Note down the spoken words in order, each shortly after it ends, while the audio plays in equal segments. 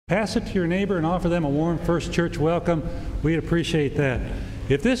Pass it to your neighbor and offer them a warm First Church welcome. We'd appreciate that.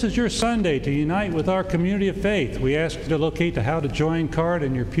 If this is your Sunday to unite with our community of faith, we ask you to locate the How to Join card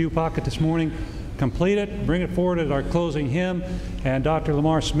in your pew pocket this morning. Complete it, bring it forward at our closing hymn, and Dr.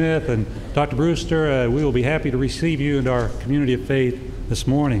 Lamar Smith and Dr. Bruster, we will be happy to receive you into our community of faith this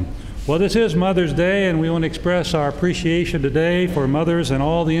morning. Well, this is Mother's Day, and we want to express our appreciation today for mothers and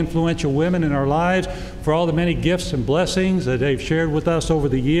all the influential women in our lives, for all the many gifts and blessings that they've shared with us over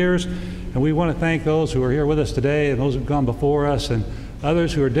the years. And we want to thank those who are here with us today and those who have gone before us and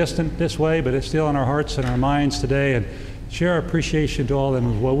others who are distant this way, but it's still in our hearts and our minds today. And share our appreciation to all of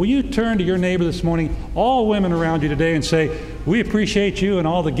them as well. Will you turn to your neighbor this morning, all women around you today, and say, we appreciate you and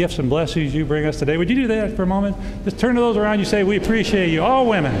all the gifts and blessings you bring us today. Would you do that for a moment? Just turn to those around you and say, we appreciate you. All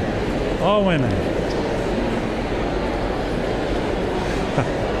women. All women.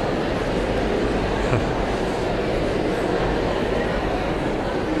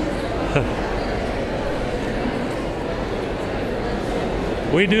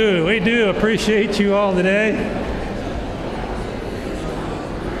 We do appreciate you all today.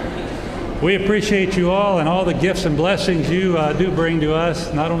 We appreciate you all and all the gifts and blessings you do bring to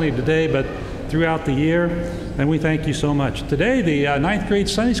us, not only today, but throughout the year, and we thank you so much. Today, the 9th grade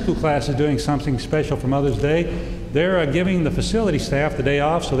Sunday school class is doing something special for Mother's Day. They're giving the facility staff the day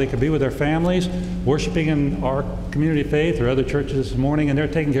off so they can be with their families, worshiping in our community of faith or other churches this morning, and they're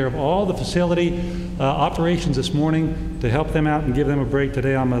taking care of all the facility operations this morning to help them out and give them a break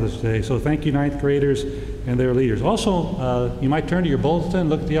today on Mother's Day. So thank you, 9th graders and their leaders. Also, you might turn to your bulletin,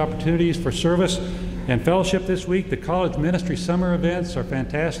 look at the opportunities for service and fellowship this week. The college ministry summer events are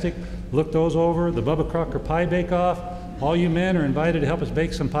fantastic. Look those over. The Bubba Crocker Pie Bake-Off. All you men are invited to help us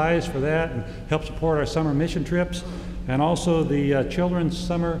bake some pies for that and help support our summer mission trips. And also the children's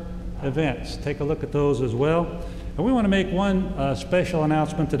summer events. Take a look at those as well. And we want to make one special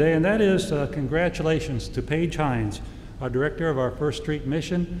announcement today, and that is congratulations to Paige Hines, our director of our First Street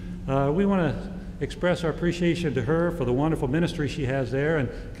Mission. We want to express our appreciation to her for the wonderful ministry she has there and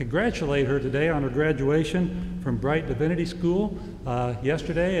congratulate her today on her graduation from Bright Divinity School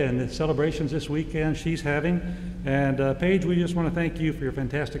yesterday and the celebrations this weekend she's having. And Paige, we just want to thank you for your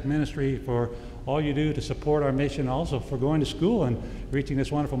fantastic ministry, for all you do to support our mission, also for going to school and reaching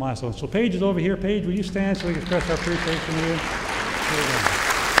this wonderful milestone. So Paige is over here. Paige, will you stand so we can express our appreciation to you? Here we go.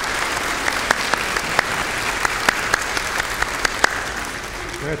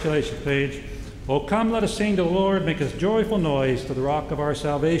 Congratulations, Paige. Oh, come, let us sing to the Lord, make us joyful noise to the rock of our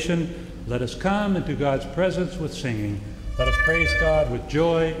salvation. Let us come into God's presence with singing. Let us praise God with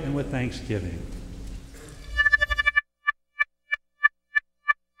joy and with thanksgiving.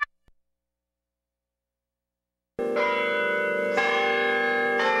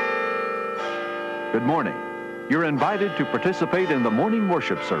 Good morning. You're invited to participate in the morning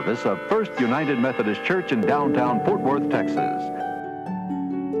worship service of First United Methodist Church in downtown Fort Worth, Texas.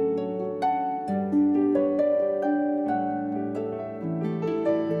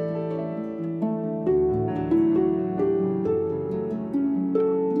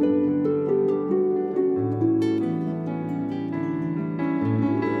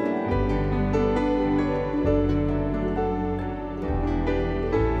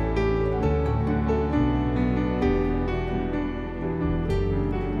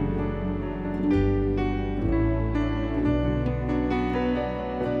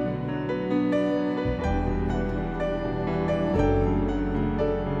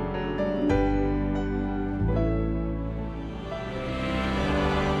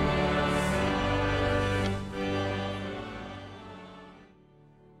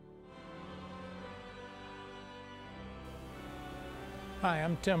 Hi,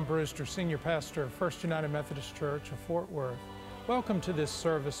 I'm Tim Bruster, Senior Pastor of First United Methodist Church of Fort Worth. Welcome to this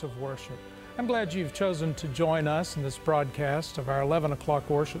service of worship. I'm glad you've chosen to join us in this broadcast of our 11 o'clock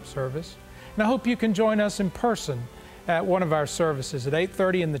worship service. And I hope you can join us in person at one of our services at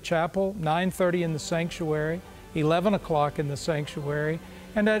 8:30 in the chapel, 9:30 in the sanctuary, 11 o'clock in the sanctuary,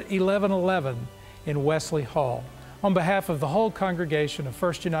 and at 11:11 in Wesley Hall. On behalf of the whole congregation of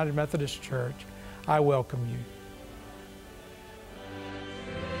First United Methodist Church, I welcome you.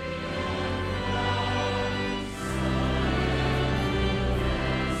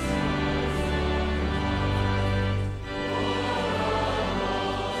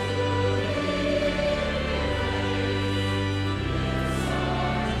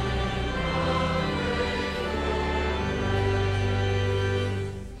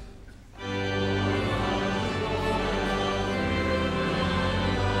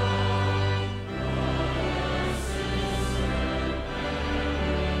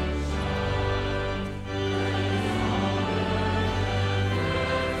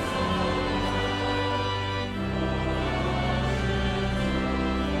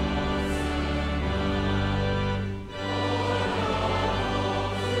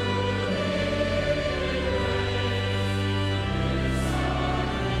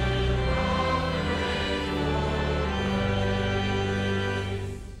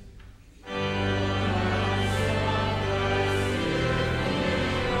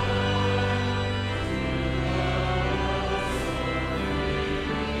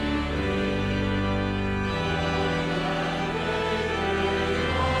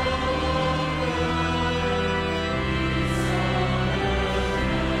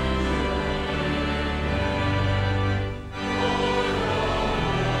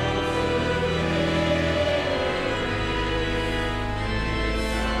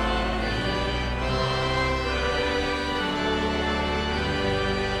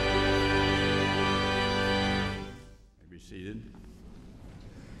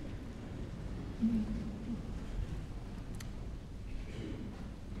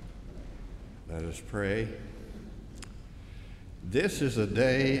 Let us pray. This is a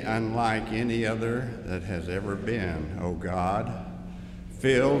day unlike any other that has ever been, O God,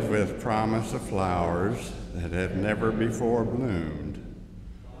 filled with promise of flowers that have never before bloomed,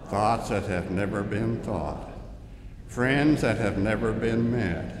 thoughts that have never been thought, friends that have never been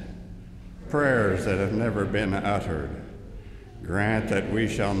met, prayers that have never been uttered. Grant that we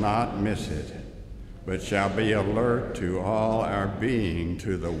shall not miss it, but shall be alert to all our being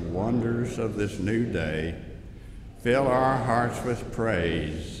to the wonders of this new day. Fill our hearts with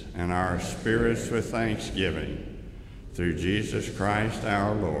praise and our spirits with thanksgiving. Through Jesus Christ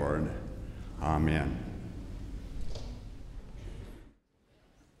our Lord. Amen.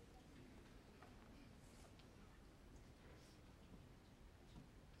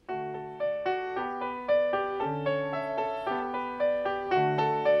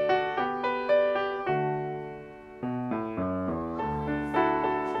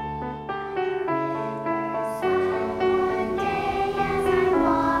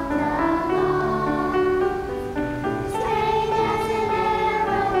 Straight as an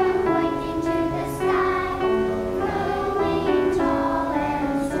arrow pointing to the sky.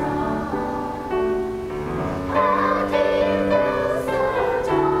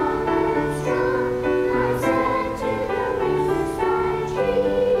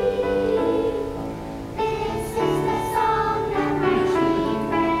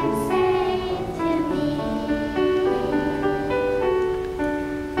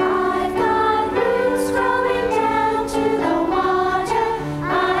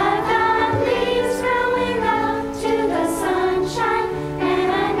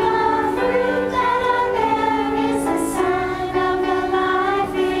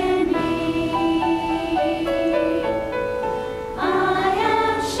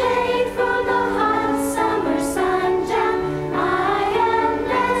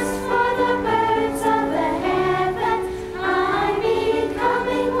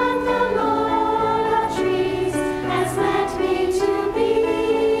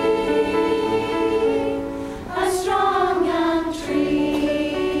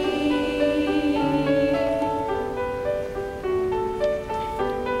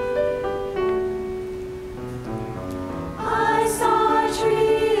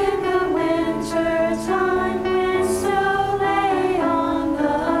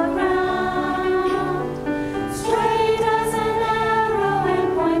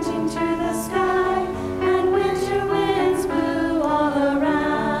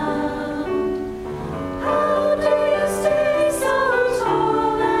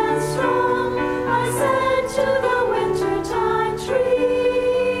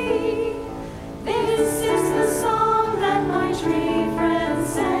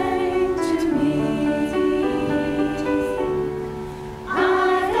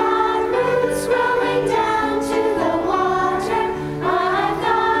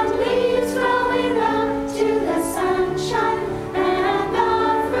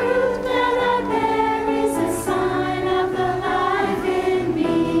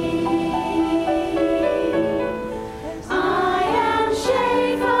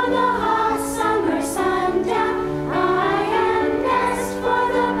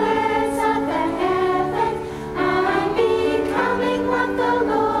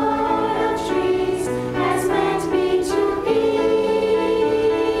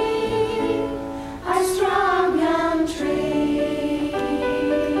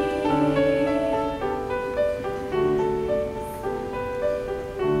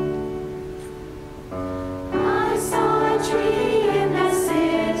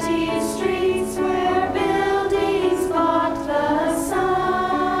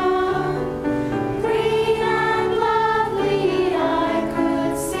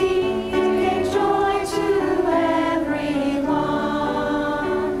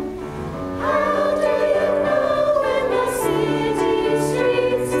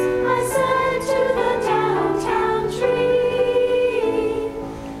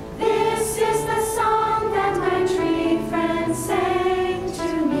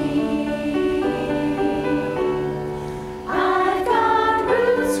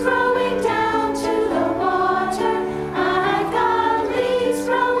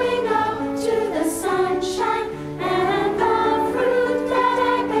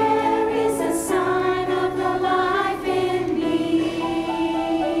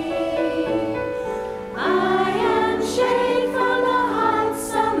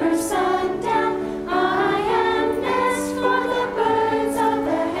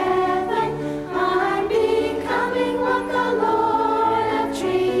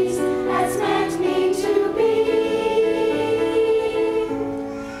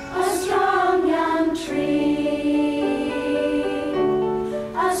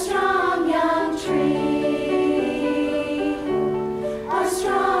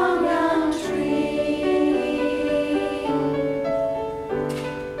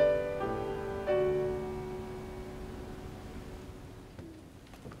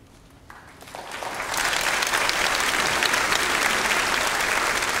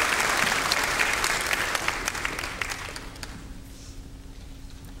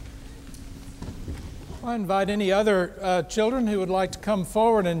 I invite any other children who would like to come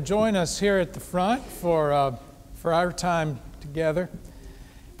forward and join us here at the front for our time together.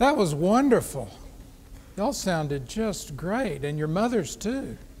 That was wonderful. Y'all sounded just great, and your mothers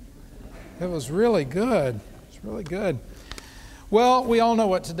too. It was really good. It's really good. Well, we all know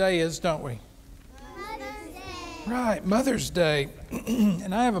what today is, don't we? Mother's Day. Right, Mother's Day.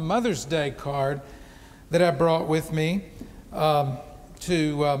 And I have a Mother's Day card that I brought with me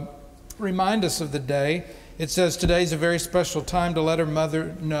to remind us of the day. It says, today's a very special time to let her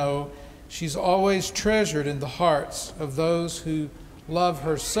mother know she's always treasured in the hearts of those who love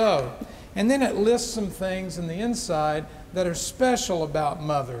her so. And then it lists some things in the inside that are special about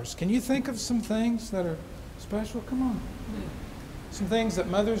mothers. Can you think of some things that are special? Come on. Some things that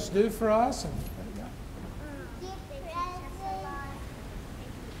mothers do for us.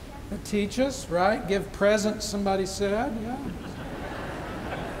 That teach us, right? Give presents, somebody said. Yeah.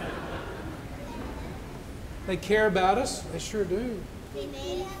 They care about us. They sure do. They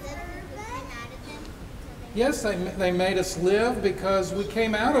made us live because we came out of them. Yes, they made us live because we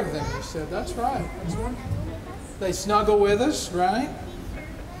came out of them. You said, that's right. That's right. They snuggle with us, right?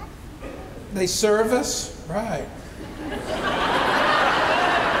 They serve us, right?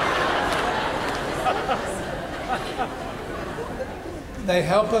 They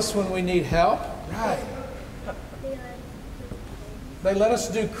help us when we need help, right? They let us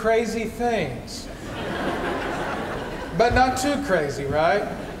do crazy things. But not too crazy, right?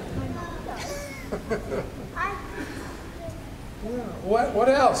 What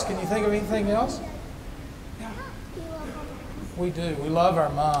else? Can you think of anything else? Yeah. We do. We love our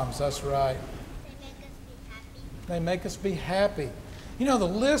moms. That's right. They make us be happy. They make us be happy. You know, the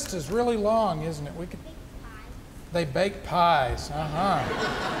list is really long, isn't it? They bake pies.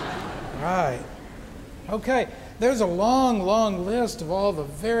 Right. Okay. There's a long, long list of all the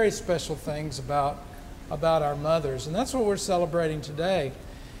very special things about our mothers. And that's what we're celebrating today.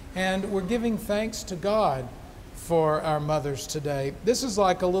 And we're giving thanks to God for our mothers today. This is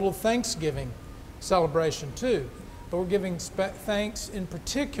like a little Thanksgiving celebration too. But we're giving thanks in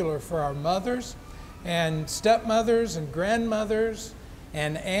particular for our mothers and stepmothers and grandmothers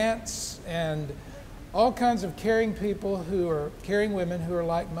and aunts and all kinds of caring people caring women who are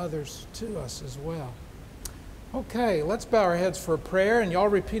like mothers to us as well. Okay, let's bow our heads for a prayer, and y'all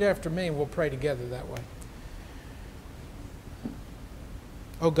repeat after me, and we'll pray together that way.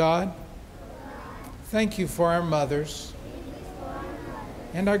 Oh God, thank you for our mothers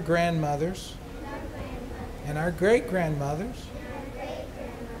and our grandmothers and our great-grandmothers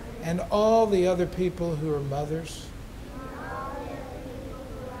and all the other people who are mothers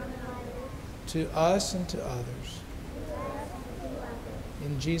to us and to others.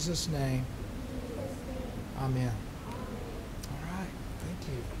 In Jesus' name, amen. All right, thank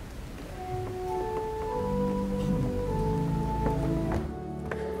you.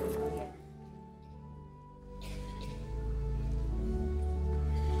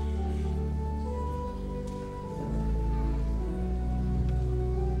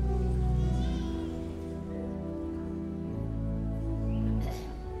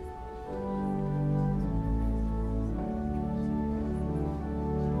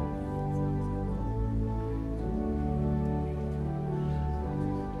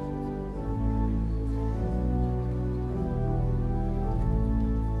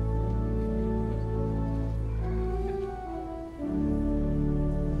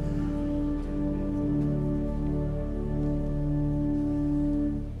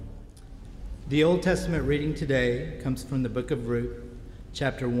 The Old Testament reading today comes from the book of Ruth,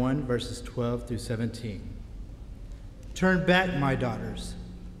 chapter 1, verses 12 through 17. Turn back, my daughters,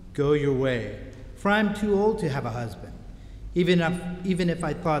 go your way, for I am too old to have a husband. Even if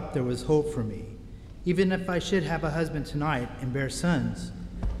I thought there was hope for me, even if I should have a husband tonight and bear sons,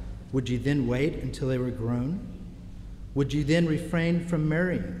 would you then wait until they were grown? Would you then refrain from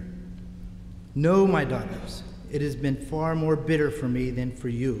marrying? No, my daughters, it has been far more bitter for me than for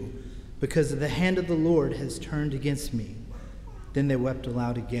you, because the hand of the Lord has turned against me. Then they wept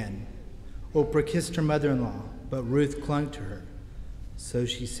aloud again. Oprah kissed her mother-in-law, but Ruth clung to her. So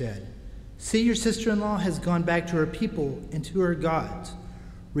she said, see, your sister-in-law has gone back to her people and to her gods.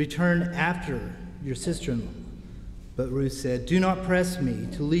 Return after your sister-in-law. But Ruth said, do not press me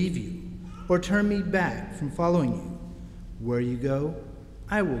to leave you or turn me back from following you. Where you go,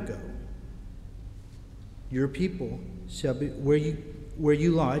 I will go. Your people shall be where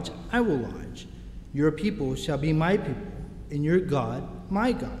you lodge, I will lodge. Your people shall be my people, and your God,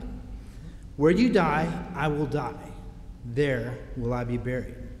 my God. Where you die, I will die. There will I be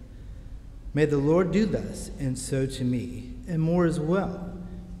buried. May the Lord do thus, and so to me, and more as well,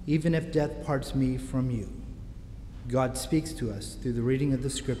 even if death parts me from you. God speaks to us through the reading of the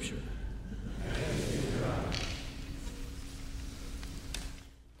Scripture.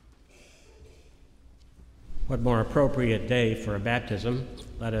 What more appropriate day for a baptism?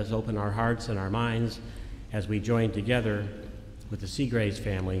 Let us open our hearts and our minds as we join together with the Seagraves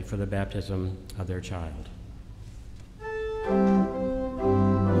family for the baptism of their child.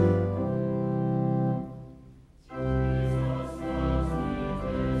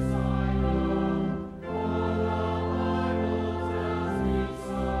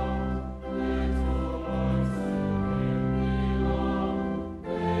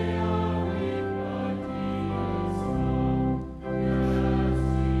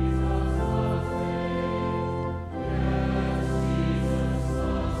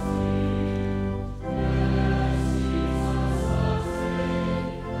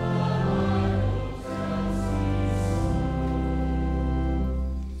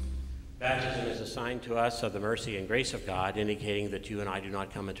 To us of the mercy and grace of God, indicating that you and I do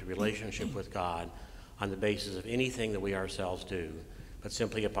not come into relationship with God on the basis of anything that we ourselves do, but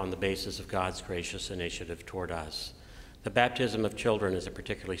simply upon the basis of God's gracious initiative toward us. The baptism of children is a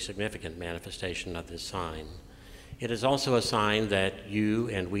particularly significant manifestation of this sign. It is also a sign that you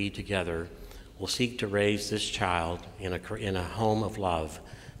and we together will seek to raise this child in a home of love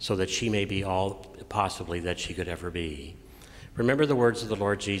so that she may be all possibly that she could ever be. Remember the words of the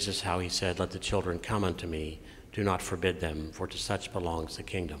Lord Jesus, how he said, "Let the children come unto me, do not forbid them, for to such belongs the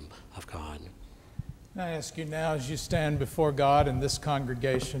kingdom of God." I ask you now, as you stand before God in this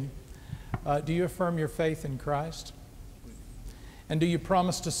congregation, do you affirm your faith in Christ? And do you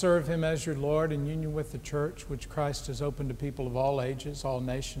promise to serve him as your Lord in union with the church, which Christ has opened to people of all ages, all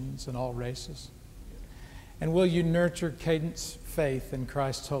nations, and all races? And will you nurture Cadence faith in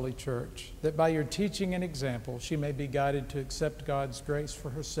Christ's holy church, that by your teaching and example she may be guided to accept God's grace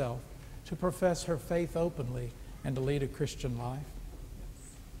for herself, to profess her faith openly, and to lead a Christian life?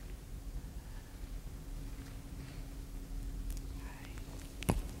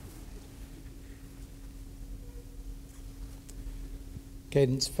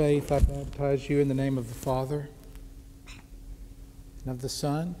 Cadence faith, I baptize you in the name of the Father, and of the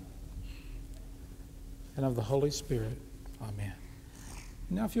Son, and of the Holy Spirit. Amen.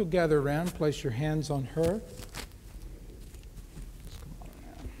 Now if you'll gather around, place your hands on her.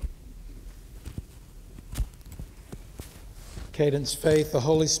 Cadence faith, the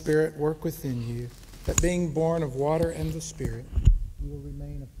Holy Spirit work within you, that being born of water and the Spirit, you will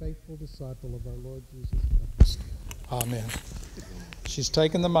remain a faithful disciple of our Lord Jesus Christ. Amen. She's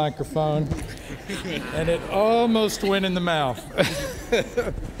taken the microphone, and it almost went in the mouth.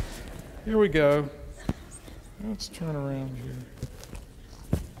 Here we go. Let's turn around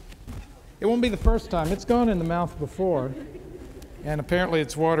here. It won't be the first time. It's gone in the mouth before, and apparently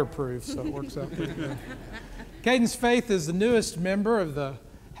it's waterproof, so it works out pretty good. Cadence Faith is the newest member of the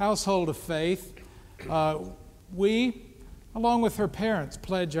household of faith. We, along with her parents,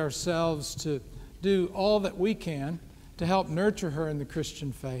 pledge ourselves to do all that we can to help nurture her in the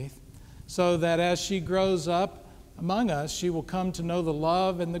Christian faith, so that as she grows up among us, she will come to know the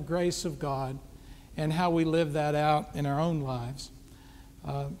love and the grace of God and how we live that out in our own lives,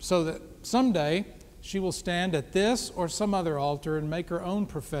 so that someday she will stand at this or some other altar and make her own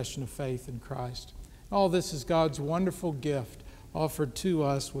profession of faith in Christ. All this is God's wonderful gift offered to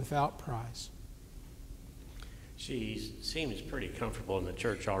us without price. She seems pretty comfortable in the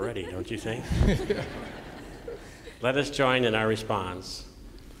church already, don't you think? Let us join in our response.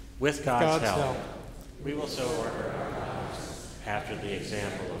 With God's help, we will so order our lives after the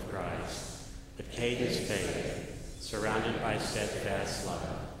example of Christ, that Cadence faith, surrounded by steadfast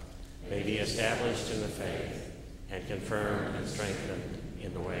love, may be established in the faith and confirmed and strengthened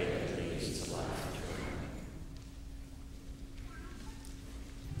in the way that leads to life.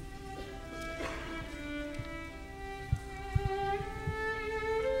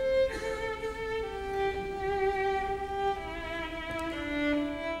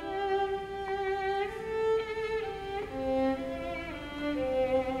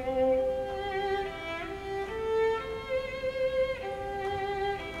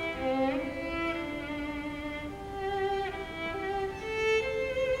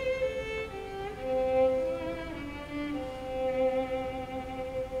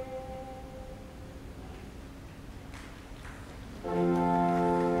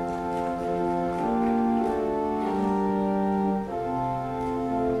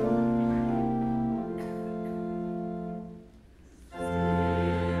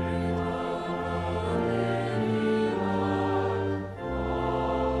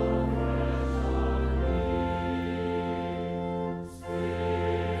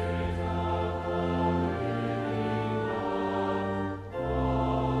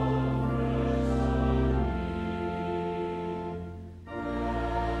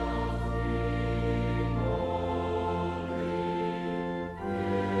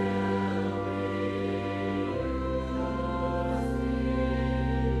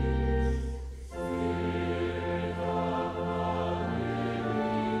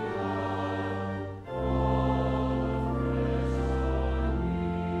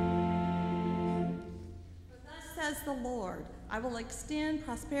 says the Lord, I will extend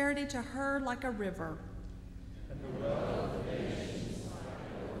prosperity to her like a river.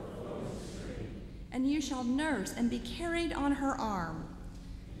 And you shall nurse and be carried on her arm.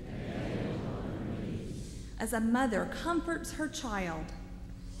 As a mother comforts her child,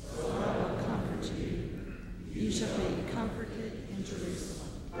 so I will comfort you. You shall be comforted in Jerusalem.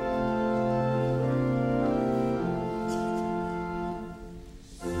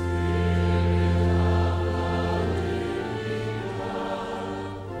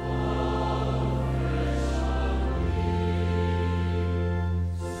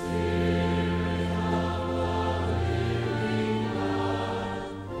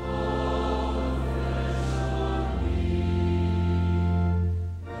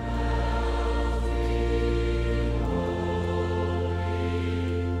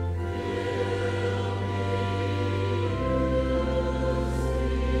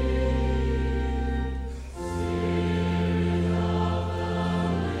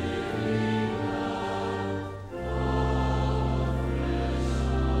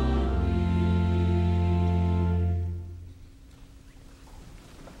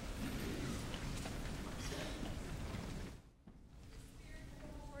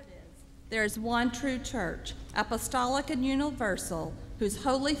 There is one true church, apostolic and universal, whose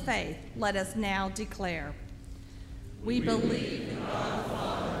holy faith let us now declare. We believe in God the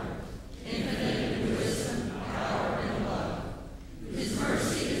Father, infinite in wisdom, power, and love, whose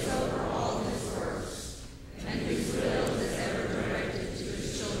mercy is over all his works, and whose will is ever directed to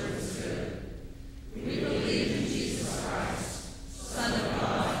his children's good. We believe in Jesus Christ, Son of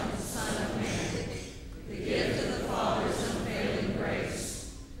God and Son of Man, the gift of the Father's unfailing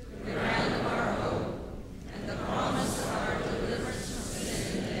grace, the ground of our hope, and the promise of our deliverance from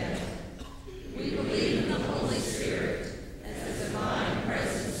sin and death. We believe in the Holy Spirit as a divine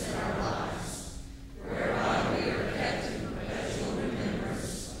presence in our lives, whereby we are kept in perpetual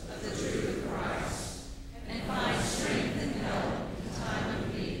remembrance of the truth of Christ, and find strength and help in time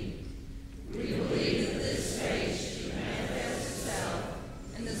of need. We believe that this faith should manifest itself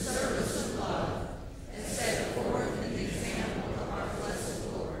in the service of love, as set forth in the example of our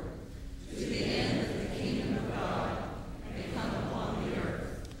blessed Lord, to the end that the kingdom of God may come upon the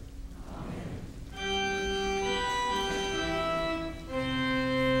earth. Amen.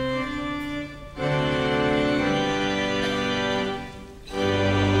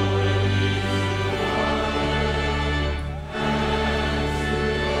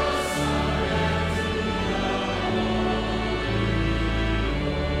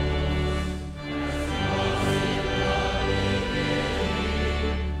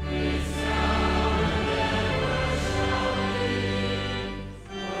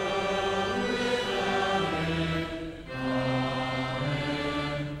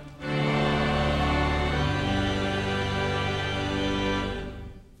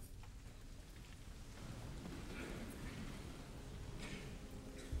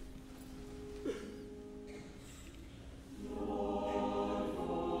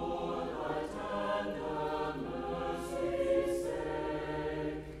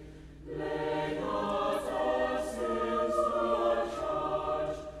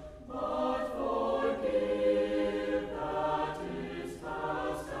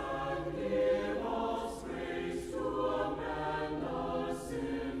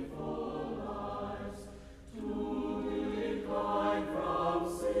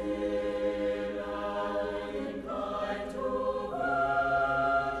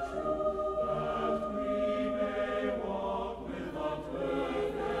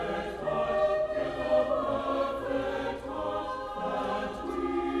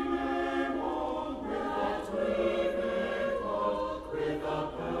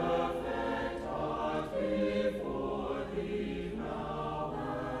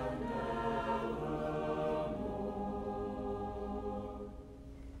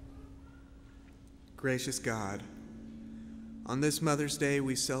 Gracious God, on this Mother's Day,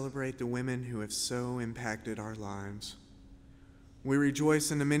 we celebrate the women who have so impacted our lives. We rejoice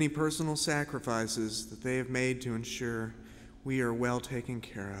in the many personal sacrifices that they have made to ensure we are well taken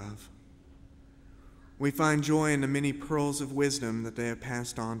care of. We find joy in the many pearls of wisdom that they have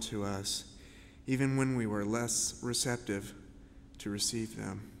passed on to us, even when we were less receptive to receive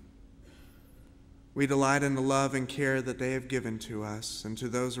them. We delight in the love and care that they have given to us and to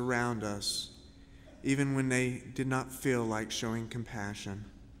those around us, even when they did not feel like showing compassion.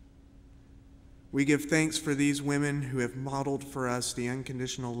 We give thanks for these women who have modeled for us the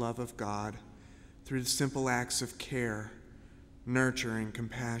unconditional love of God through the simple acts of care, nurture, and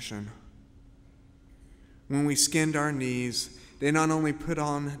compassion. When we skinned our knees, they not only put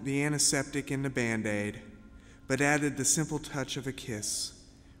on the antiseptic and the Band-Aid, but added the simple touch of a kiss,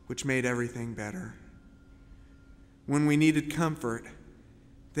 which made everything better. When we needed comfort,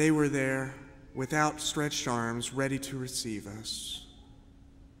 they were there with outstretched arms ready to receive us.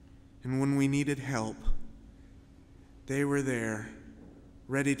 And when we needed help, they were there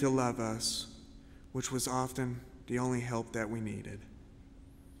ready to love us, which was often the only help that we needed.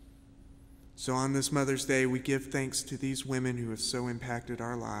 So on this Mother's Day, we give thanks to these women who have so impacted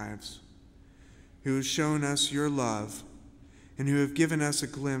our lives, who have shown us your love, and who have given us a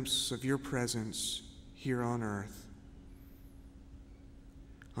glimpse of your presence here on earth.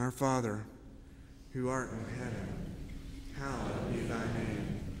 Our Father, who art in heaven, hallowed be thy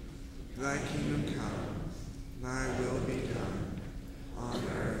name. Thy kingdom come, thy will be done, on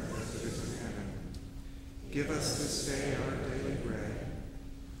earth as it is in heaven. Give us this day our daily bread,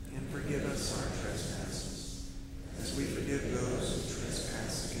 and forgive us our trespasses, as we forgive those who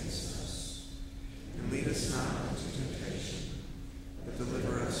trespass against us. And lead us not into temptation, but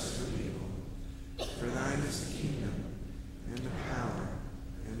deliver us from evil. For thine is the kingdom, and the power,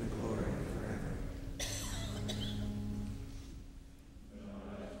 and the glory forever.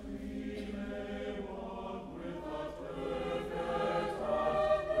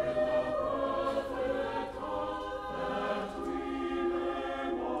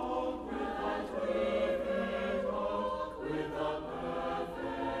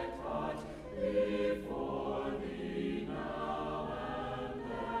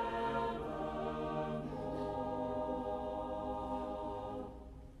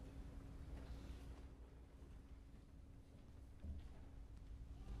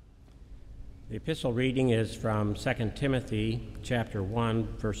 The epistle reading is from 2 Timothy chapter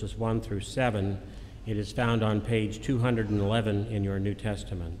 1, verses 1 through 7. It is found on page 211 in your New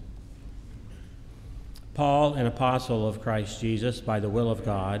Testament. Paul, an apostle of Christ Jesus, by the will of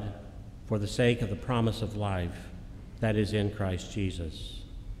God, for the sake of the promise of life that is in Christ Jesus.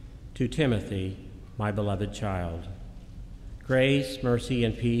 To Timothy, my beloved child, grace, mercy,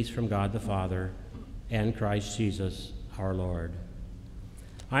 and peace from God the Father and Christ Jesus our Lord.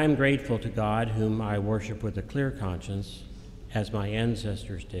 I am grateful to God, whom I worship with a clear conscience, as my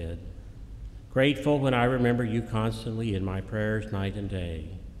ancestors did. Grateful when I remember you constantly in my prayers night and day.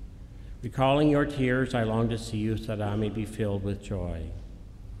 Recalling your tears, I long to see you so that I may be filled with joy.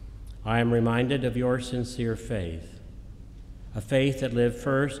 I am reminded of your sincere faith, a faith that lived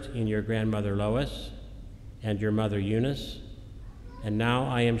first in your grandmother Lois and your mother Eunice, and now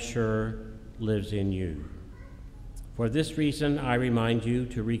I am sure lives in you. For this reason, I remind you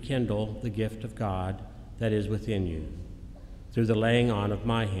to rekindle the gift of God that is within you, through the laying on of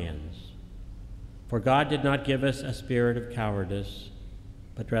my hands. For God did not give us a spirit of cowardice,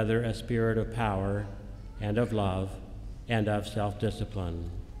 but rather a spirit of power and of love and of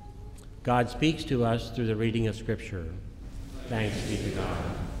self-discipline. God speaks to us through the reading of Scripture. Thanks be to God.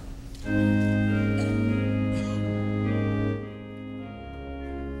 Oh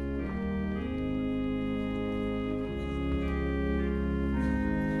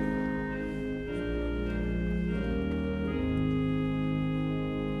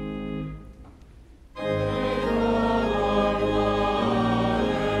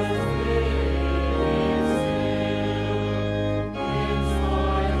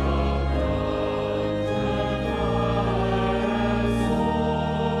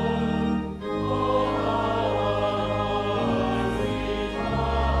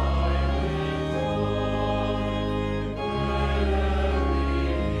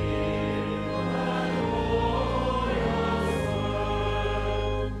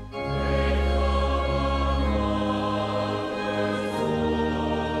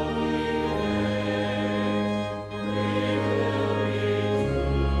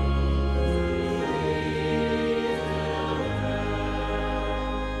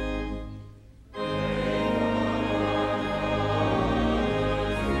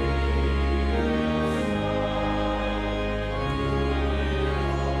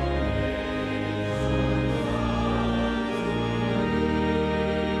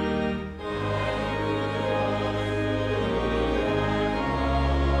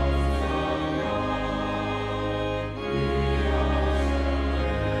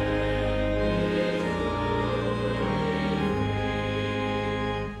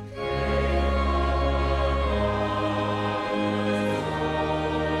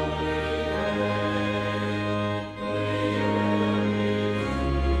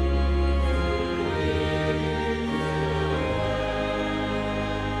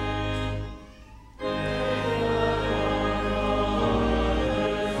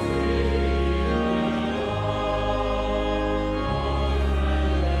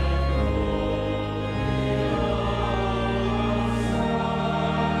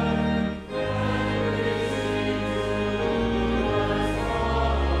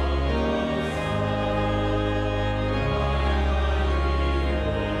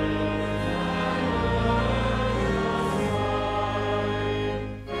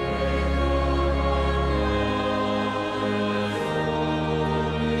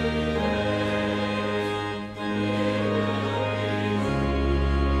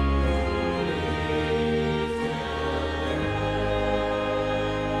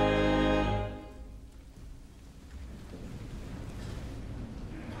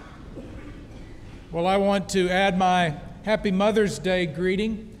Well, I want to add my Happy Mother's Day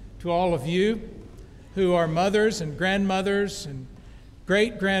greeting to all of you who are mothers and grandmothers and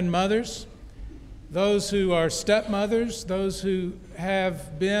great-grandmothers, those who are stepmothers, those who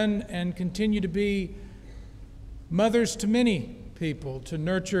have been and continue to be mothers to many people, to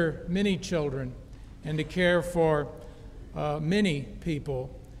nurture many children and to care for many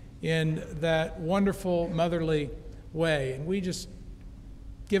people in that wonderful motherly way. And we just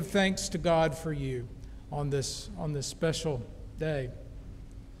give thanks to God for you on this special day.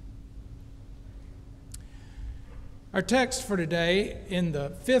 Our text for today, in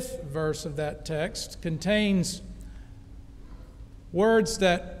the 5th verse of that text, contains words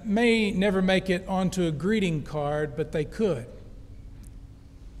that may never make it onto a greeting card, but they could.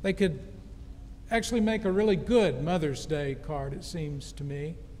 They could actually make a really good Mother's Day card, it seems to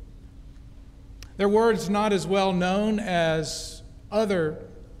me. They're words not as well known as other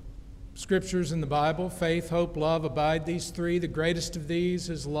scriptures in the Bible: faith, hope, love, abide, these three. The greatest of these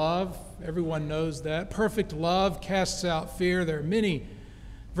is love. Everyone knows that. Perfect love casts out fear. There are many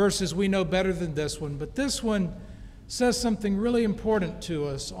verses we know better than this one, but this one says something really important to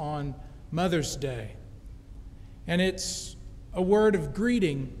us on Mother's Day. And it's a word of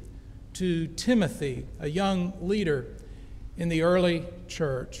greeting to Timothy, a young leader in the early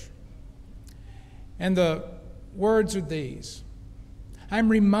church. And the words are these: I'm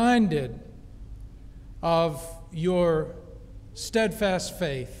reminded of your steadfast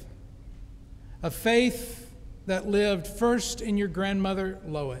faith, a faith that lived first in your grandmother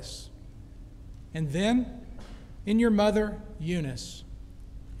Lois, and then in your mother Eunice,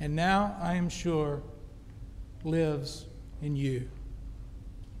 and now I am sure lives in you.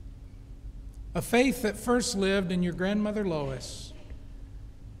 A faith that first lived in your grandmother Lois,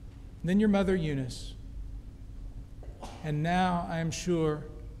 then your mother Eunice, and now I am sure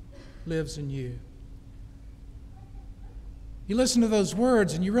lives in you. You listen to those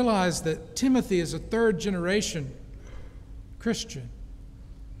words and you realize that Timothy is a third-generation Christian.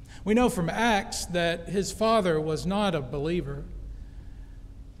 We know from Acts that his father was not a believer,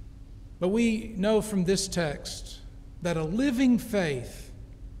 but we know from this text that a living faith,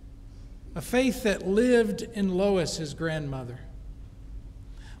 a faith that lived in Lois, his grandmother,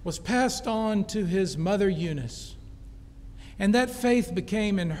 was passed on to his mother Eunice. And that faith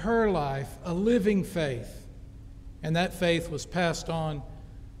became in her life a living faith. And that faith was passed on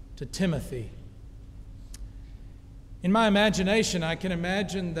to Timothy. In my imagination, I can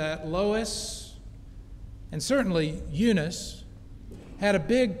imagine that Lois, and certainly Eunice, had a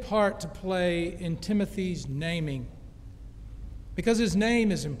big part to play in Timothy's naming, because his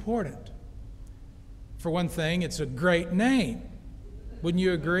name is important. For one thing, it's a great name. Wouldn't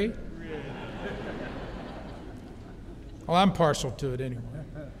you agree? Well, I'm partial to it anyway.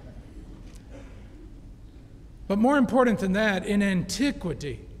 But more important than that, in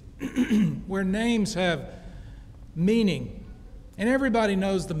antiquity, where names have meaning, and everybody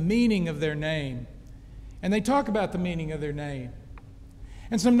knows the meaning of their name, and they talk about the meaning of their name,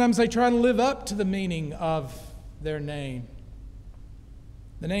 and sometimes they try to live up to the meaning of their name.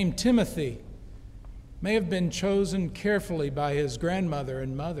 The name Timothy may have been chosen carefully by his grandmother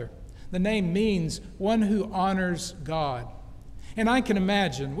and mother. The name means one who honors God. And I can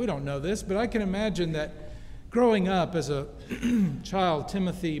imagine, we don't know this, but I can imagine that growing up as a child,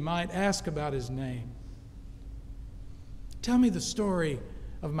 Timothy might ask about his name. Tell me the story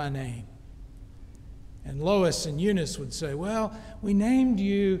of my name. And Lois and Eunice would say, well, we named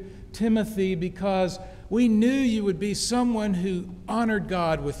you Timothy because we knew you would be someone who honored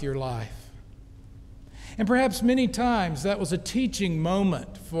God with your life. And perhaps many times that was a teaching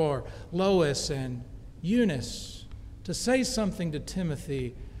moment for Lois and Eunice to say something to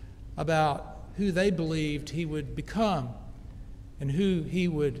Timothy about who they believed he would become and who he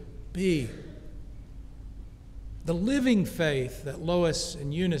would be. The living faith that Lois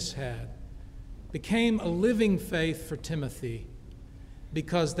and Eunice had became a living faith for Timothy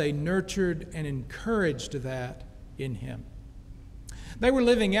because they nurtured and encouraged that in him. They were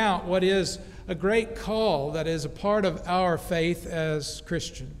living out what is a great call that is a part of our faith as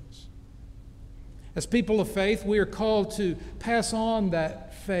Christians. As people of faith, we are called to pass on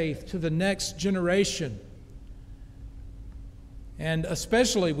that faith to the next generation. And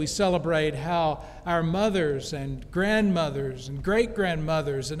especially we celebrate how our mothers and grandmothers and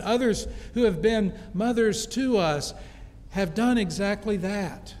great-grandmothers and others who have been mothers to us have done exactly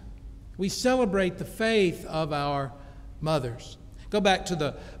that. We celebrate the faith of our mothers. Go back to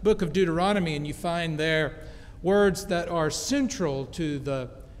the book of Deuteronomy and you find there words that are central to the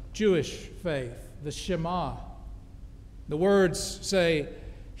Jewish faith, the Shema. The words say,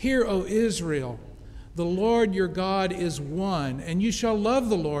 "Hear, O Israel, The Lord your God is one, and you shall love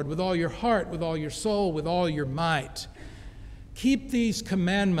the Lord with all your heart, with all your soul, with all your might. Keep these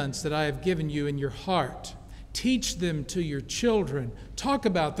commandments that I have given you in your heart. Teach them to your children. Talk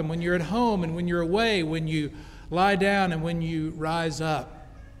about them when you're at home and when you're away, when you lie down and when you rise up.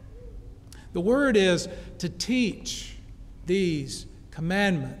 The word is to teach these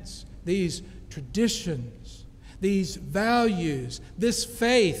commandments, these traditions, these values, this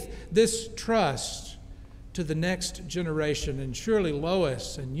faith, this trust to the next generation. And surely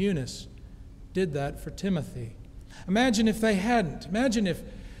Lois and Eunice did that for Timothy. Imagine if they hadn't. Imagine if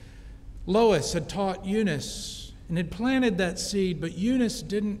Lois had taught Eunice and had planted that seed, but Eunice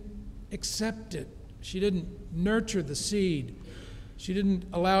didn't accept it. She didn't nurture the seed. She didn't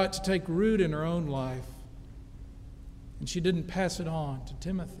allow it to take root in her own life. And she didn't pass it on to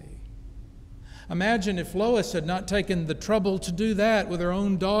Timothy. Imagine if Lois had not taken the trouble to do that with her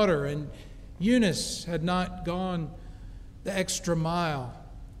own daughter, and Eunice had not gone the extra mile,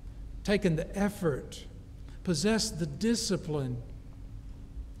 taken the effort, possessed the discipline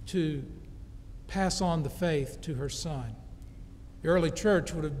to pass on the faith to her son. The early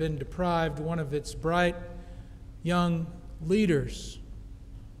church would have been deprived one of its bright young leaders,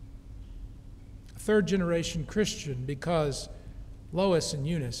 a third-generation Christian, because Lois and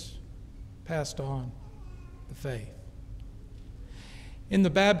Eunice passed on the faith. In the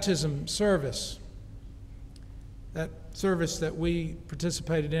baptism service, that service that we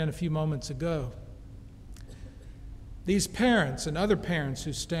participated in a few moments ago, these parents and other parents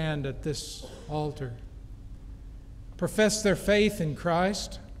who stand at this altar profess their faith in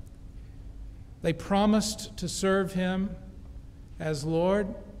Christ. They promised to serve Him as Lord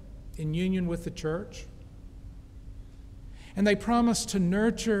in union with the church. And they promised to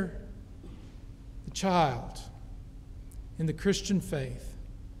nurture the child in the Christian faith.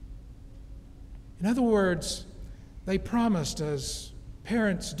 In other words, they promised, as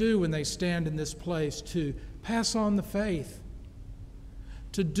parents do when they stand in this place, to pass on the faith,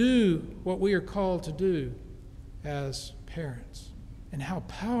 to do what we are called to do as parents, and how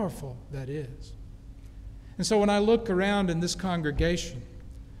powerful that is. And so when I look around in this congregation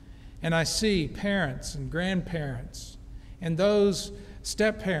and I see parents and grandparents and those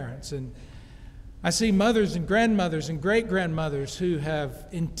step-parents, and I see mothers and grandmothers and great-grandmothers who have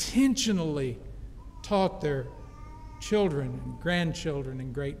intentionally taught their children and grandchildren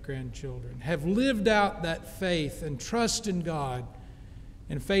and great-grandchildren, have lived out that faith and trust in God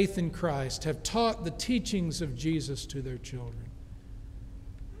and faith in Christ, have taught the teachings of Jesus to their children,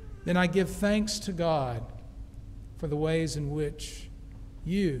 then I give thanks to God for the ways in which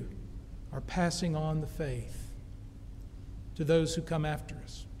you are passing on the faith to those who come after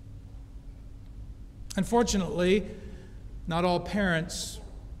us. Unfortunately, not all parents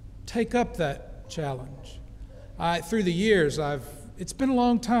take up that challenge. Through the years, it's been a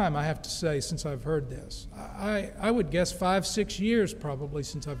long time, I have to say, since I've heard this. I would guess 5-6 years probably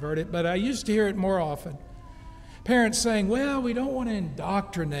since I've heard it, but I used to hear it more often. Parents saying, well, we don't want to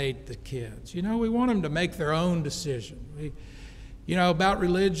indoctrinate the kids. You know, we want them to make their own decision. About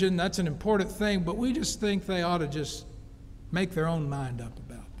religion, that's an important thing, but we just think they ought to just make their own mind up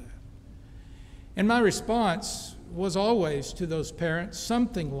about that. And my response was always to those parents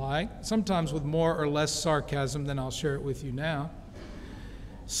something like, sometimes with more or less sarcasm than I'll share it with you now,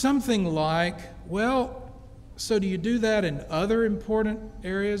 something like, well, so do you do that in other important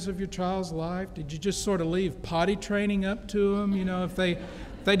areas of your child's life? Did you just sort of leave potty training up to them? If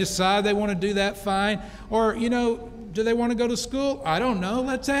they decide they want to do that, fine. Or, do they want to go to school? I don't know.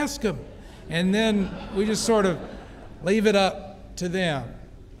 Let's ask them. And then we just sort of leave it up to them.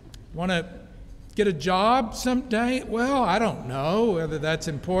 Want to get a job someday? Well, I don't know whether that's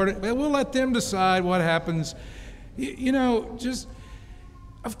important. We'll let them decide what happens.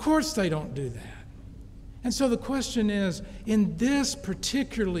 Of course they don't do that. And so the question is, in this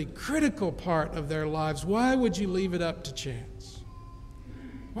particularly critical part of their lives, why would you leave it up to chance?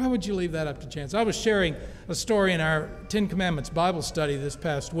 Why would you leave that up to chance? I was sharing a story in our Ten Commandments Bible study this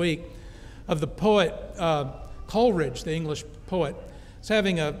past week of the poet Coleridge, the English poet. Was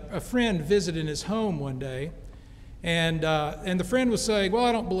having a friend visit in his home one day, and the friend was saying, well,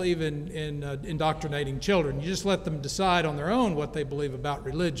 I don't believe in indoctrinating children. You just let them decide on their own what they believe about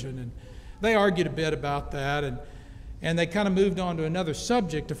religion. And they argued a bit about that, and they kind of moved on to another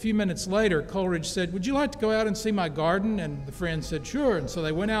subject. A few minutes later, Coleridge said, would you like to go out and see my garden? And the friend said, sure. And so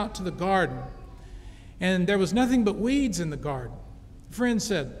they went out to the garden, and there was nothing but weeds in the garden. The friend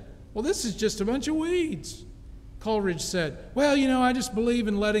said, well, this is just a bunch of weeds. Coleridge said, well, I just believe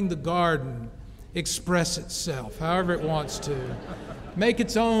in letting the garden express itself however it wants to, make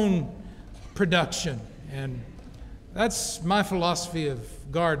its own production. And that's my philosophy of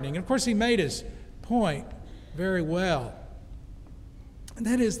gardening. And of course, he made his point very well. And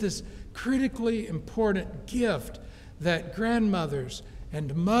that is this critically important gift that grandmothers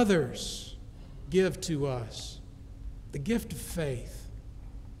and mothers give to us, the gift of faith.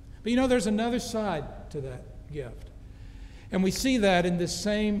 But you know, there's another side to that gift. And we see that in this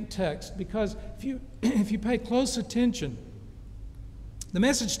same text, because if you pay close attention, the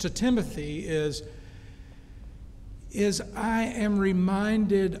message to Timothy is I am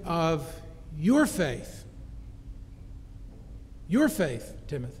reminded of your faith. Your faith,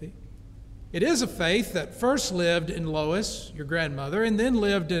 Timothy. It is a faith that first lived in Lois, your grandmother, and then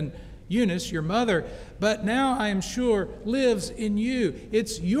lived in Eunice, your mother, but now I am sure lives in you.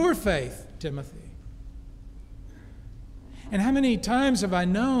 It's your faith, Timothy. And how many times have I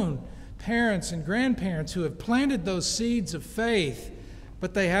known parents and grandparents who have planted those seeds of faith,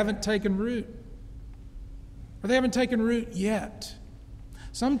 but they haven't taken root? Or they haven't taken root yet.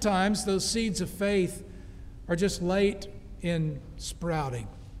 Sometimes those seeds of faith are just late in sprouting.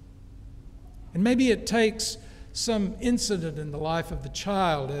 And maybe it takes some incident in the life of the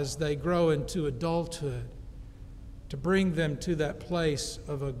child as they grow into adulthood to bring them to that place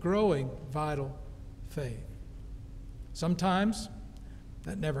of a growing, vital faith. Sometimes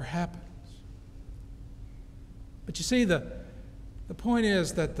that never happens. But you see, the point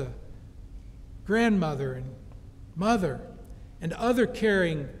is that the grandmother and mother and other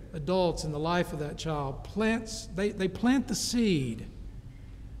caring adults in the life of that child they plant the seed.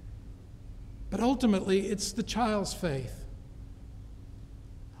 But ultimately, it's the child's faith.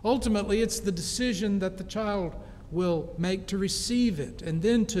 Ultimately, it's the decision that the child will make to receive it and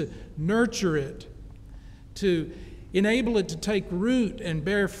then to nurture it, to enable it to take root and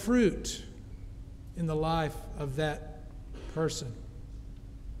bear fruit in the life of that person.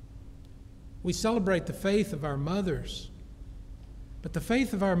 We celebrate the faith of our mothers, but the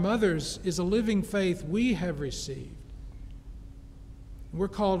faith of our mothers is a living faith we have received. We're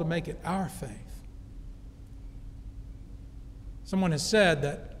called to make it our faith. Someone has said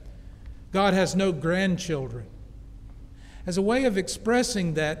that God has no grandchildren, as a way of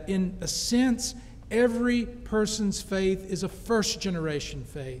expressing that, in a sense, every person's faith is a first-generation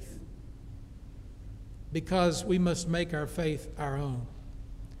faith, because we must make our faith our own.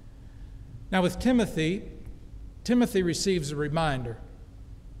 Now with Timothy receives a reminder.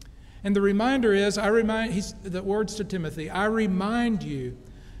 And the reminder is, the words to Timothy, I remind you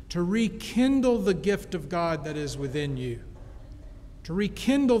to rekindle the gift of God that is within you. To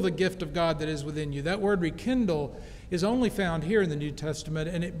rekindle the gift of God that is within you. That word rekindle is only found here in the New Testament,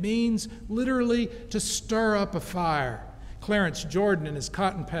 and it means literally to stir up a fire. Clarence Jordan, in his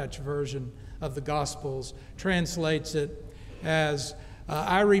Cotton Patch version of the Gospels, translates it as,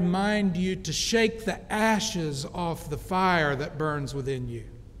 I remind you to shake the ashes off the fire that burns within you.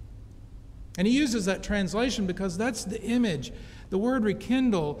 And he uses that translation because that's the image. The word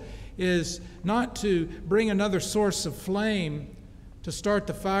rekindle is not to bring another source of flame to start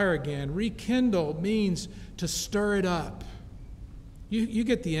the fire again. Rekindle means to stir it up. You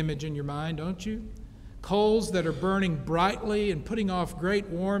get the image in your mind, don't you? Coals that are burning brightly and putting off great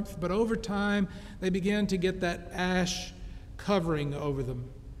warmth, but over time they begin to get that ash covering over them.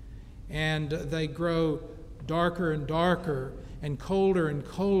 And they grow darker and darker and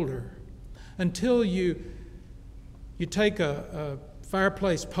colder until you take a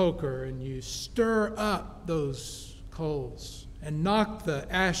fireplace poker and you stir up those coals and knock the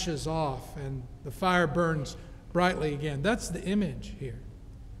ashes off, and the fire burns brightly again. That's the image here.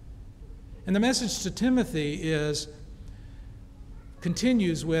 And the message to Timothy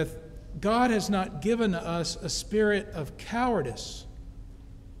continues with, God has not given us a spirit of cowardice,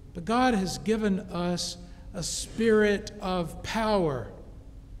 but God has given us a spirit of power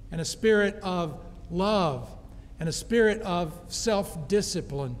and a spirit of love and a spirit of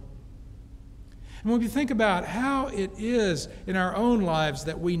self-discipline. And when we think about how it is in our own lives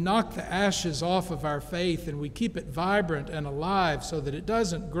that we knock the ashes off of our faith and we keep it vibrant and alive so that it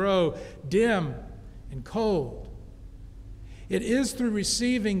doesn't grow dim and cold, it is through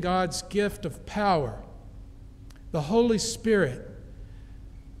receiving God's gift of power, the Holy Spirit,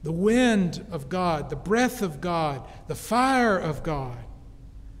 the wind of God, the breath of God, the fire of God,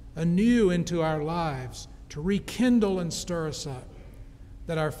 anew into our lives to rekindle and stir us up,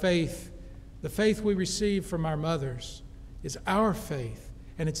 that our faith, the faith we receive from our mothers, is our faith,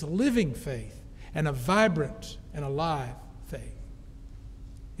 and it's a living faith and a vibrant and alive faith.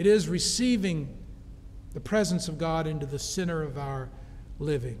 It is receiving the presence of God into the center of our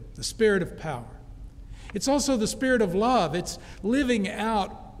living, the spirit of power. It's also the spirit of love. It's living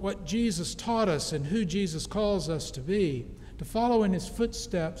out what Jesus taught us and who Jesus calls us to be, to follow in his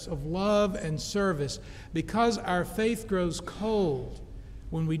footsteps of love and service, because our faith grows cold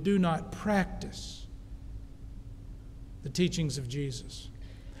when we do not practice the teachings of Jesus.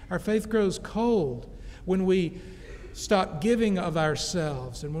 Our faith grows cold when we stop giving of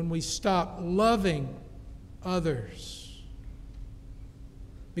ourselves and when we stop loving others.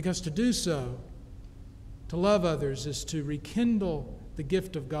 Because to do so, to love others, is to rekindle the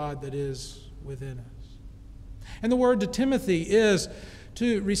gift of God that is within us. And the word to Timothy is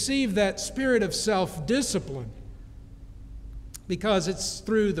to receive that spirit of self-discipline, because it's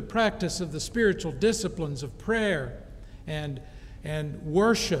through the practice of the spiritual disciplines of prayer and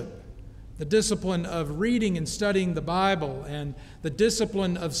worship, the discipline of reading and studying the Bible, and the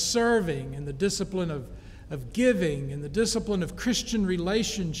discipline of serving, and the discipline of giving, and the discipline of Christian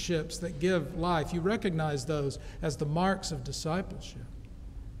relationships that give life. You recognize those as the marks of discipleship.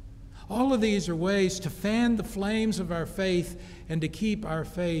 All of these are ways to fan the flames of our faith and to keep our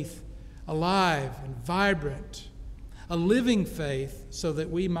faith alive and vibrant, a living faith, so that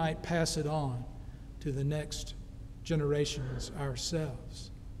we might pass it on to the next generations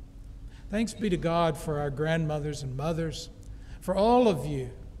ourselves. Thanks be to God for our grandmothers and mothers, for all of you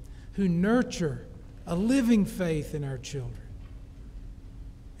who nurture a living faith in our children.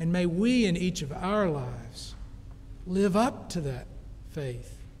 And may we in each of our lives live up to that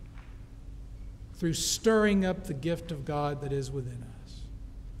faith through stirring up the gift of God that is within us.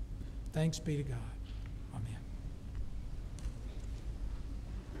 Thanks be to God. Amen.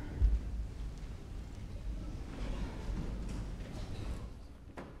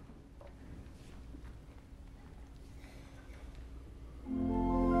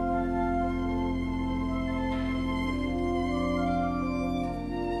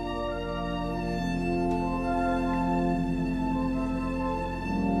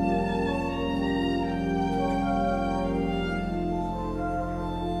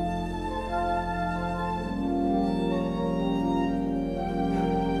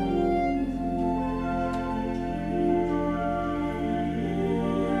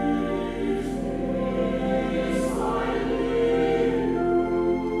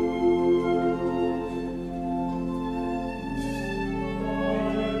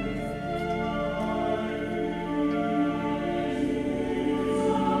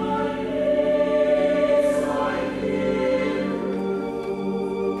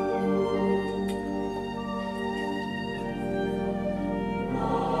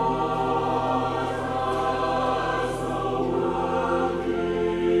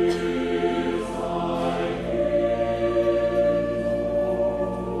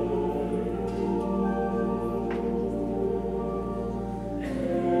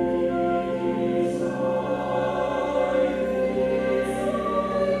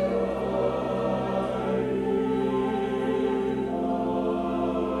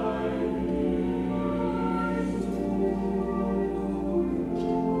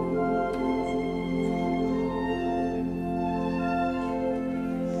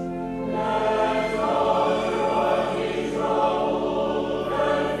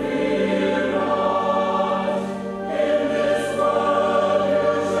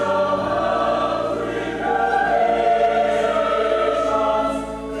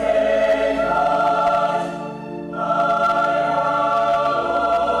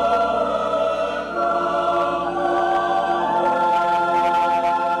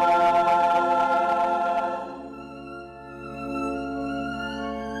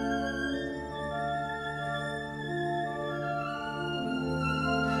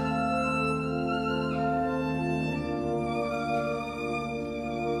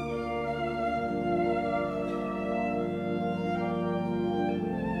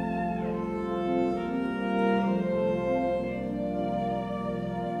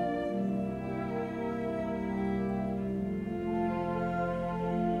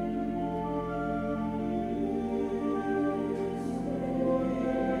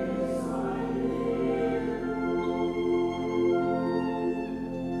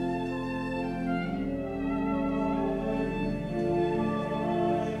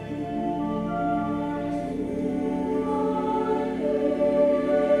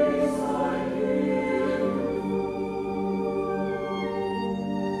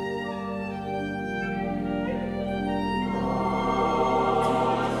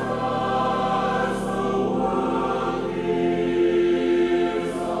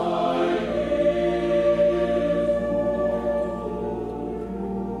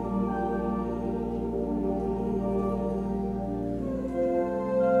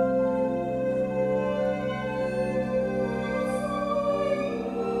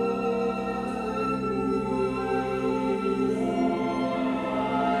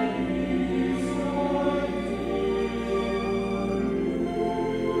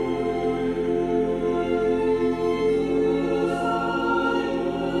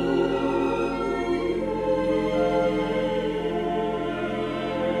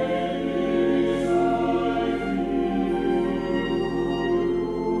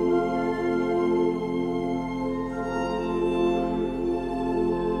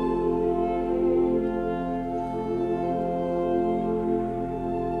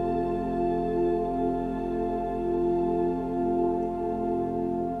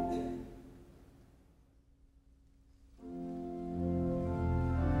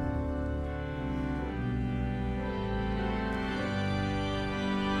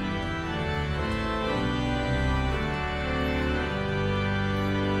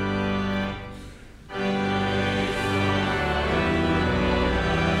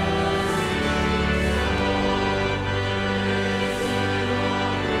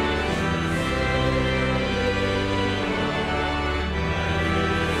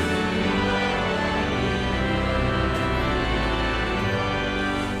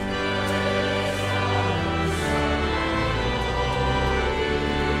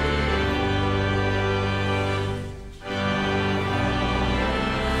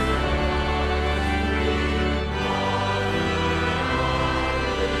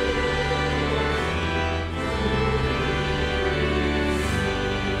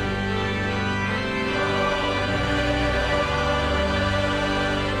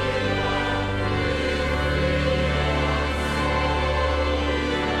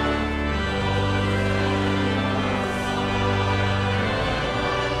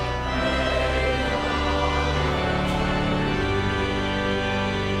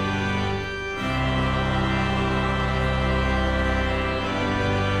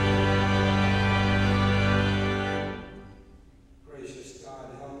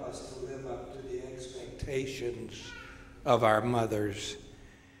 invocations of our mothers.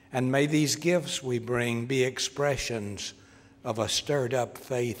 And may these gifts we bring be expressions of a stirred up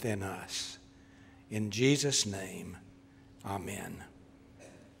faith in us. In Jesus' name, amen.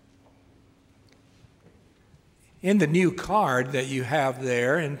 In the new card that you have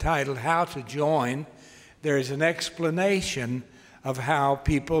there entitled How to Join, there is an explanation of how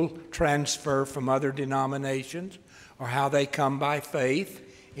people transfer from other denominations or how they come by faith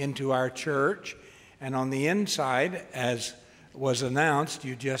into our church. And on the inside, as was announced,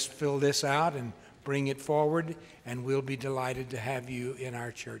 you just fill this out and bring it forward, and we'll be delighted to have you in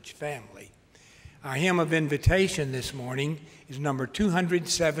our church family. Our hymn of invitation this morning is number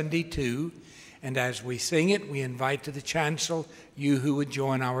 272, and as we sing it, we invite to the chancel you who would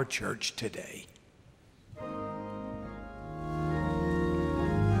join our church today.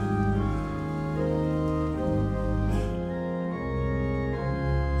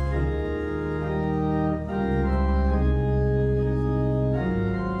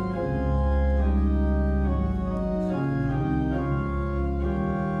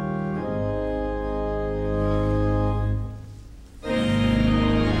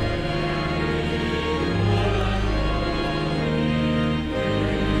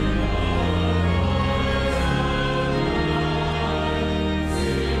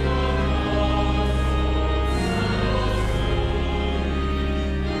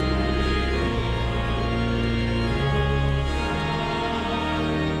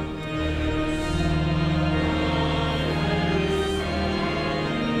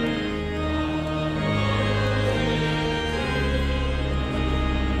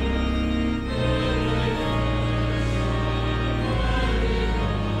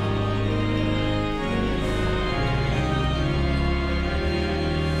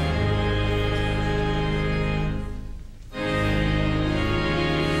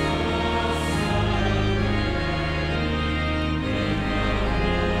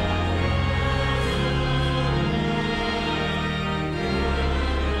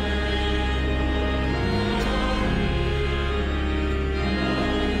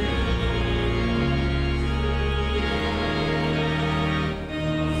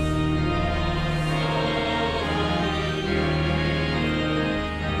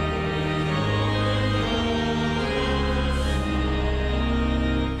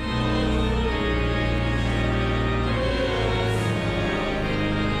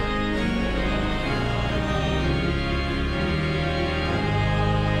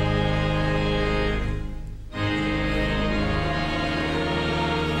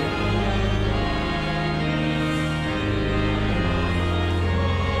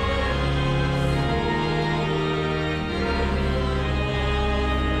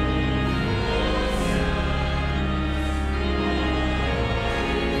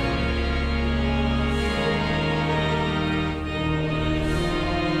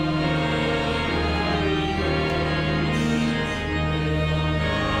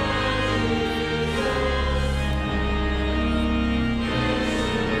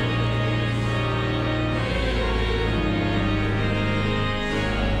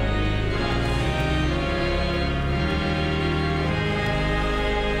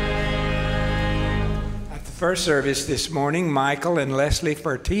 First service this morning, Michael and Leslie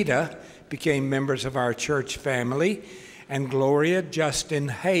Fertitta became members of our church family, and Gloria Justin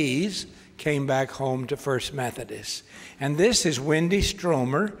Hayes came back home to First Methodist. And this is Wendy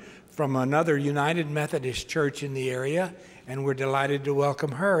Stromer from another United Methodist church in the area, and we're delighted to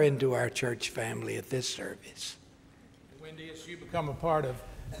welcome her into our church family at this service. Wendy, as you become a part of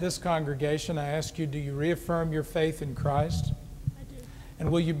this congregation, I ask you, do you reaffirm your faith in Christ?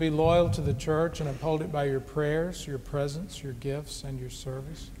 And will you be loyal to the church and uphold it by your prayers, your presence, your gifts, and your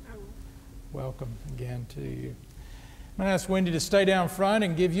service? I will. Welcome again to you. I'm going to ask Wendy to stay down front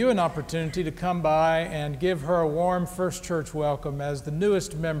and give you an opportunity to come by and give her a warm First Church welcome as the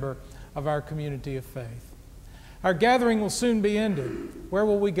newest member of our community of faith. Our gathering will soon be ended. Where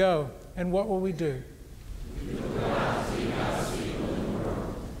will we go and what will we do? We will go out to see God's people in the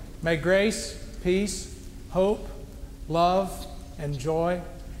world. May grace, peace, hope, love, and joy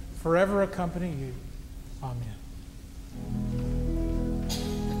forever accompany you. Amen.